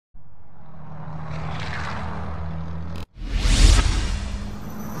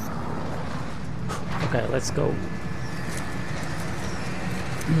Okay, let's go.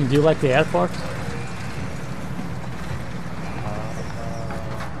 Do you like the airport?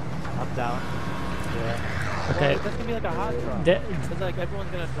 I'm down. Yeah. Okay. Well, that's gonna be like a hot drop. It's like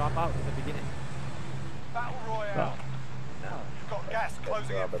everyone's gonna drop out in the beginning. Battle Royale. You've got gas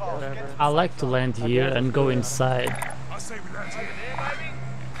closing in fast. Get to I like to land here and go inside. I say we land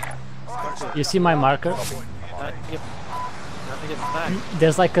here. You see my marker? Yep. Nothing gets smacked.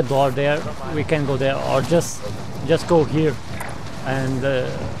 There's like a door there. We can go there, or just go here. And Wait,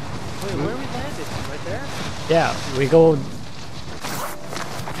 where we landed? Right there? yeah, we go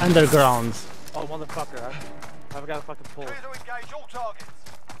underground. Oh, motherfucker. I've got a fucking pull. clear to engage all targets.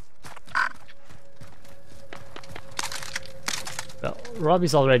 Well, Rob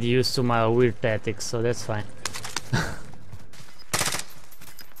is already used to my weird tactics, so that's fine.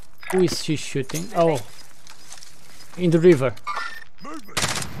 Who is she shooting? Oh, in the river.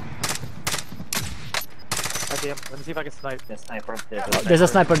 Goddamn, let me see if I can snipe. The sniper. There's a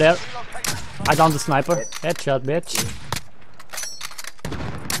sniper there. I downed the sniper. Headshot, bitch.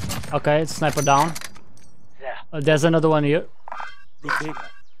 Okay, sniper down. Yeah. There's another one here. He's big.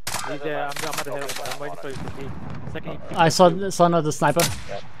 He's there. I'm about to hit him. I'm waiting for you to peek. Second, I saw another sniper.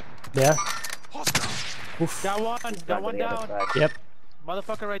 There. Oof. got one down. Yep.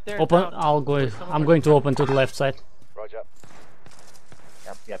 Motherfucker right there. Open. Down. I'm going to open to the left side. Roger.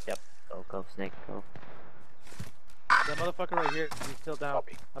 Yep. Go, Snake, go. That motherfucker right here, he's still down.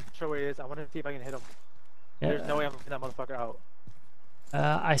 Copy. I'm not sure where he is. I want to see if I can hit him. Yeah. There's no way I'm getting that motherfucker out.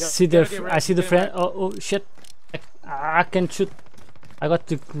 I Yeah, see gotta the get ready, I see the get friend. ready. Oh shit! I can shoot. I got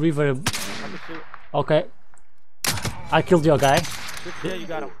the river. I'm gonna shoot. Okay. I killed your guy. Yeah, you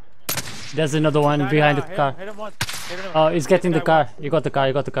got him. There's another one behind the car. Hit him once. Hit him. Oh, he's getting the Hit car. guy You got the car.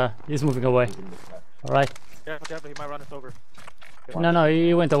 You got the car. He's moving away. All right. once. Careful, he might run us over. No,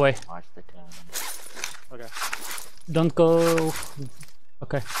 he went away. Watch the town. Okay. Don't go.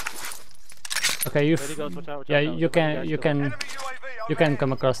 Okay. Okay, you. There he goes. Watch out, Yeah, watch out. you can Enemy UAV you can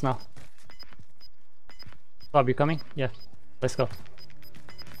come across now. Bob, you coming? Yeah. Let's go.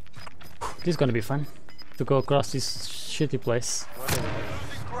 This is gonna be fun to go across this shitty place. losing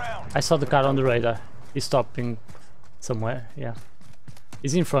ground. I saw the car on the radar. He's stopping somewhere. Yeah.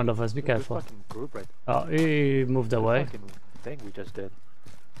 He's in front of us. Be Good careful. fucking group right Oh, he moved there. away. Fucking thing we just did.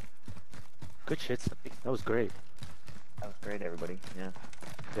 Good shit, Snake. That was great. That was great, everybody. Yeah.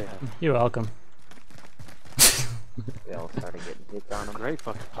 Yeah. You're welcome. We all started getting hits on them. Great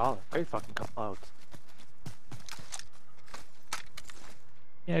fucking call. Great fucking call out.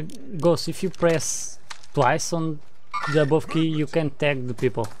 Yeah, Ghost, if you press twice on the above key, you can tag the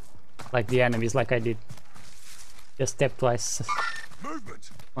people. Like the enemies, like I did. Just tap twice Movement.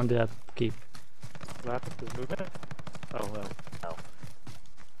 on the up key. What happened to the movement? Oh well. No.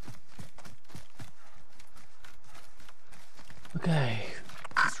 Okay.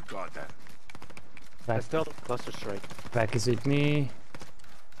 Disregard that. I Back, still cluster strike. back is with me.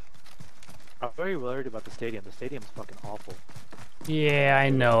 I'm very worried about the stadium. The stadium's fucking awful. Yeah, I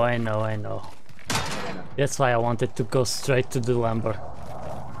know. That's why I wanted to go straight to the lumber.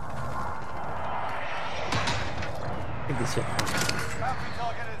 Take this shit. Bounty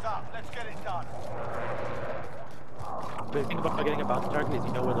target is up. Let's get it done. The thing about getting a bounce target is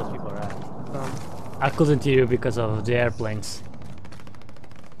you know where those people are at. I couldn't hear you because of the airplanes.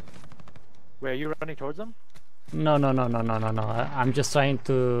 Wait, are you running towards them? No. I'm just trying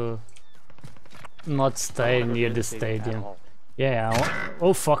to not stay near the stadium. Yeah.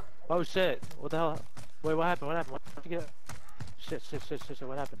 Oh fuck. Oh shit! What the hell? Wait, what happened? What happened? What did you get? Shit!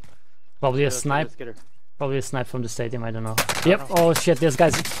 What happened? Probably a Let's snipe. get her. Probably a snipe from the stadium. I don't know. Yep. Oh shit! There's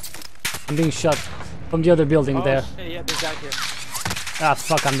guys. I'm being shot from the other building Oh there. shit! Yeah, there's guys here. Ah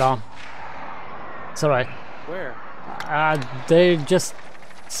fuck! I'm down. It's alright. Where? They're just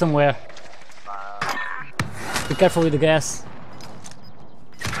somewhere. Be careful with the gas.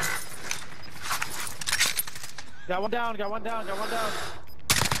 Got one down.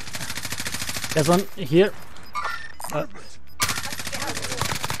 There's one here.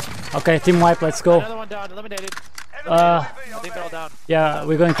 Okay, team wipe. Let's go. Another one down. Eliminated. Uh, I think they're all down. yeah,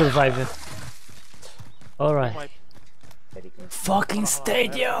 we're going to revive it. All right. Wipe. Fucking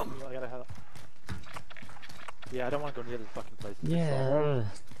stadium. I gotta help. Yeah, I don't want to go near this fucking place. Yeah.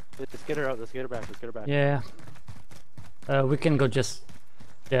 Let's get her out. Let's get her back. Yeah. We can go just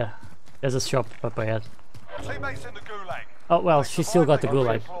there. There's a shop up ahead. Teammates in the gulag. Oh well, she still got the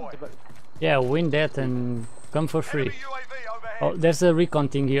gulag. Deploy. Yeah, win that and come for free. Enemy UAV overhead. Oh, there's a recon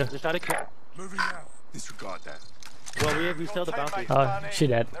thing here. Just try to kill. Moving out. Disregard that. Well, we still the bounty. Teammates Oh, down in. she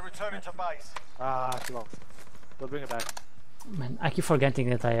dead. They're returning to base. Ah, she lost. We'll bring it back. Man, I keep forgetting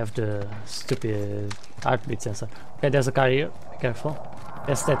that I have the stupid heartbeat sensor. Okay, there's a car here. Be careful.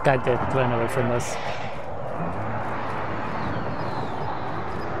 That's that guy that ran away from us.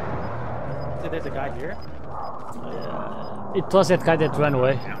 So there's a guy here? It was that guy that ran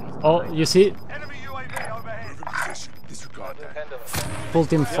away. Oh, you see? Enemy UAV overhead. Move in position. Disregard that. Full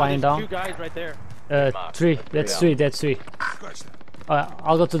team Yo, flying there's down. two guys right there. Three. That's three. That's three. Scratch that.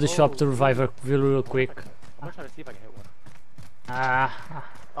 I'll go to the shop to revive her real quick. I'm gonna try to see if I can hit one. Ah,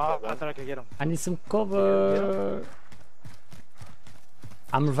 Oh, I thought I could get him. I need some cover.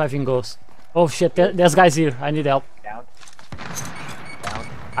 I'm reviving Ghost. Oh shit, there's guys here. I need help. Down. Down.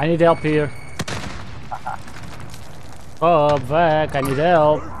 I need help here. Oh, back. I need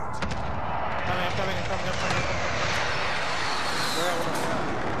help. I'm coming.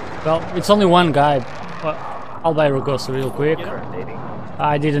 Well, it's only one guy. Well, I'll buy a Ghost real quick. Maybe.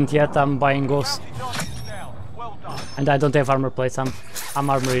 I didn't yet. I'm buying Ghost. Bounty targets down. Well done. And I don't have armor plates. I'm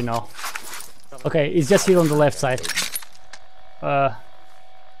armory now. Okay, he's just here on the left side.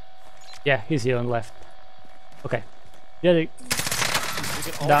 Yeah, he's here on the left. Okay. Yeah.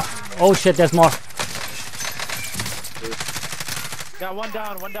 Oh shit, there's more. Got one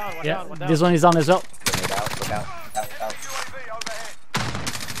down, one down. This one is down as well. Look out. UAV overhead.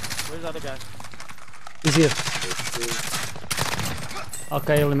 Where's the other guy? He's here.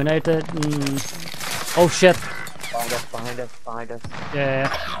 Okay, eliminated. Oh shit. Behind us. Yeah,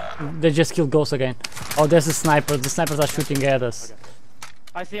 they just killed Ghost again. Oh, there's a sniper. The snipers are shooting at us. Okay.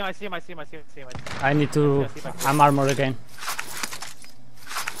 I see him. I need to. I'm armor again.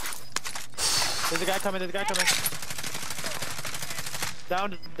 There's a guy coming.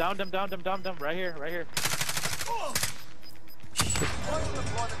 Down him. Right here.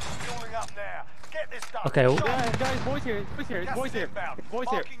 Deployment fueling up now. Get this done. Okay. Yeah, guys, boys here. Gas is inbound.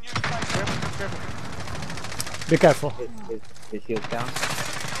 Marking new station. Careful. Be careful. His shield down.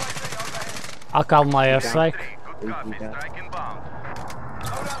 I'll call my airstrike.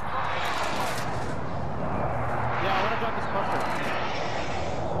 Yeah, I want to drop this cluster.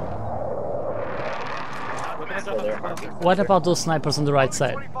 What about those snipers on the right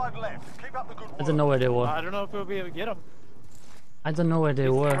side? 25 left. Keep up the good work. I don't know where they were. I don't know if we'll be able to get him. I don't know where they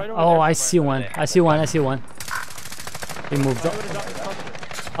were. right over Oh, there I see one. I see one. He moved I up. would have dropped this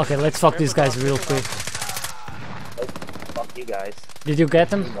cluster. Okay, let's fuck these guys real quick. Fuck you guys. Did you get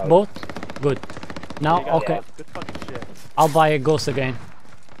them both? Good. Now, You got okay. it. Good fucking shit. I'll buy a Ghost again.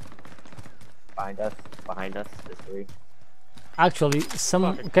 Behind us. There's three. Actually,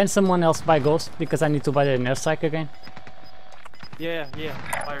 can someone else buy Ghost? Because I need to buy the airstrike again. Yeah.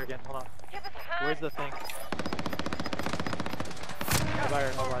 Fire again. Hold on. Where's the thing?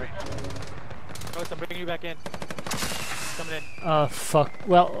 Fire. Oh, I'm bringing you back in. Coming in. Fuck.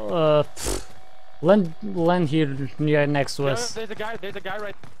 Well, land here near next to No, us. there's a guy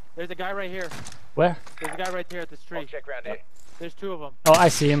right here. Where? There's a guy right here at this tree. Check round here. There's two of them. Oh, I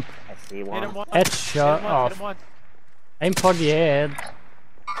see him. I see Hit one. him once. Headshot Hit off. him once. Aim for the head.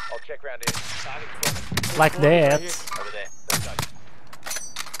 I'll check round here. Target's Like One right that. here. over there. Let's go.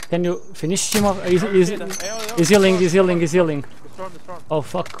 Can you finish him off? He's He's healing. The storm. Oh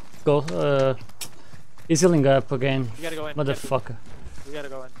fuck. Go. He's healing up again. You gotta go in. Motherfucker. We gotta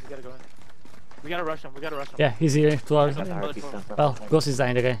go in. We gotta rush him. Yeah, he's here to our. Heartbeat sensor. Well, Ghost is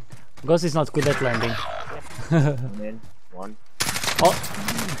dying again. Ghost is not good at landing. One in. One. Oh,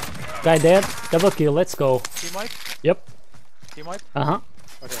 guy dead. Double kill. Let's go. Team wipe? Yep. Team wipe? Uh huh.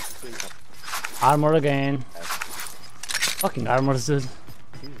 Okay, sweet. Armor again. Fucking armors, dude.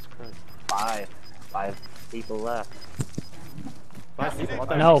 Jesus Christ. Five people left. 5 people. I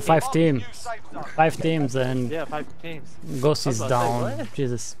thought No, it was 5 New teams. safe zone. 5 teams and Yeah, 5 teams. Ghost is I was about to say, down. what?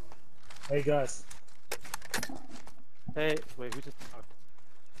 Jesus. Hey guys, Hey, wait, who just talked?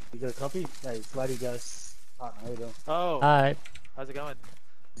 you got a copy? Hey, it's Lady Ghost. How you doing? Oh, Alright. how's it going?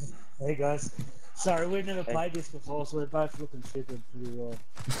 Hey guys. Sorry, we've never played this before, so we're both looking stupid pretty well.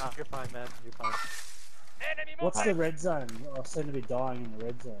 Nah, you're fine, man. You're fine. Enemy What's the red zone? I seem to be dying in the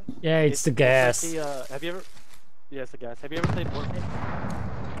red zone. Yeah, it's the gas. Like the, have you ever? Yeah, it's the gas. Have you ever played Warframe?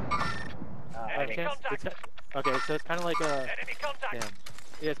 By Enemy chance? contact. Okay, so it's kind of like a. Enemy contact. Damn.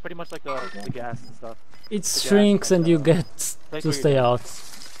 Yeah, it's pretty much like the gas and stuff. It gas shrinks and you get Thanks to for stay your out.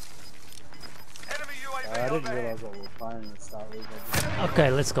 Enemy UAV I didn't overhead. realise what we were playing to start with. I just-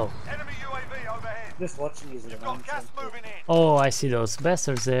 Okay, let's go. Enemy UAV overhead. Just watching you at the Got moment. gas moving in. Oh, I see those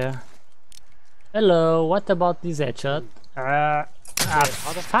bastards there. Hello, what about this headshot? How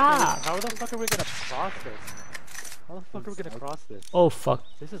the fuck. How the fuck are we gonna cross this? How the fuck are we gonna cross this? Oh fuck.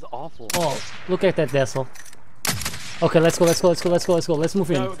 This is awful. Oh, look at that vessel. Okay, let's go. Let's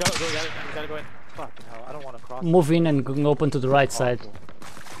move in. Go, you gotta go in. Fuck hell, I don't don't want to cross. move in and open to the right side.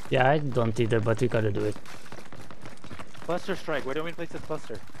 Yeah, I don't either, but we gotta do it. Cluster strike. Where do we place the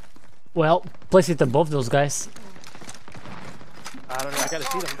cluster? Well, place it above those guys. I don't know. I gotta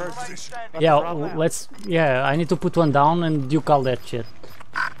see them first. Position. Yeah, let's. Yeah, I need to put one down, and you call that shit.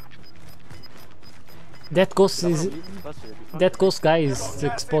 That ghost is. That ghost guy is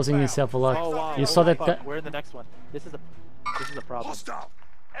exposing himself a lot. Oh wow! You saw that fuck. guy? We're in the next one. This is a problem. Hostile.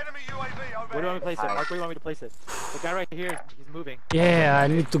 Enemy UAV Where do you want me to overhead. place it? Mark, where do you want me to place it? The guy right here, he's moving. Yeah, I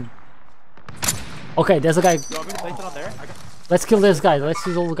need to. Okay, there's a guy. You want me to place it on there? Let's kill this guy. Let's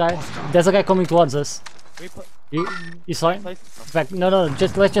kill the guy. There's a guy coming towards us. We You saw him? place In fact, no,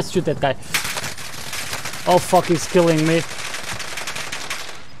 let's just shoot that guy. Oh fuck, he's killing me.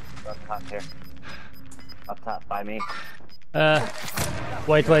 Up top here. Up top by me.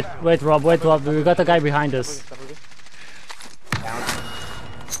 Wait, Rob, we got a guy behind us. Down.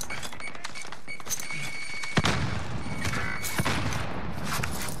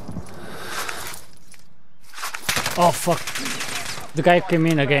 Oh fuck. The guy came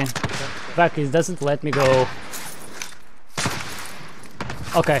in again. Back, he doesn't let me go.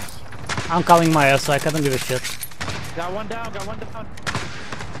 Okay. I'm calling my airstrike, I don't give a shit. Got one down.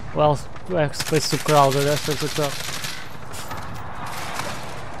 Well, we're supposed to crowded, that's a good job.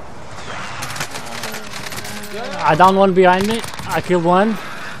 I downed one behind me, I killed one.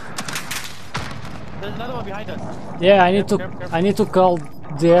 There's another one behind us. Yeah, I need to call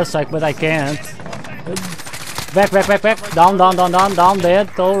the airstrike, but I can't. Back. Down, dead,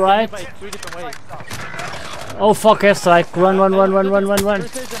 alright. By 3 different ways. Oh fuck, airstrike, run.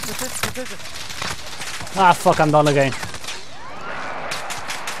 Precision. Ah fuck, I'm down again.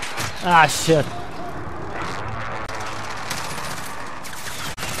 Ah shit.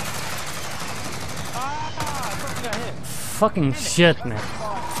 Something got hit. Fucking shit, man.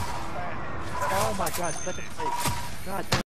 Oh my god, second place. God damn.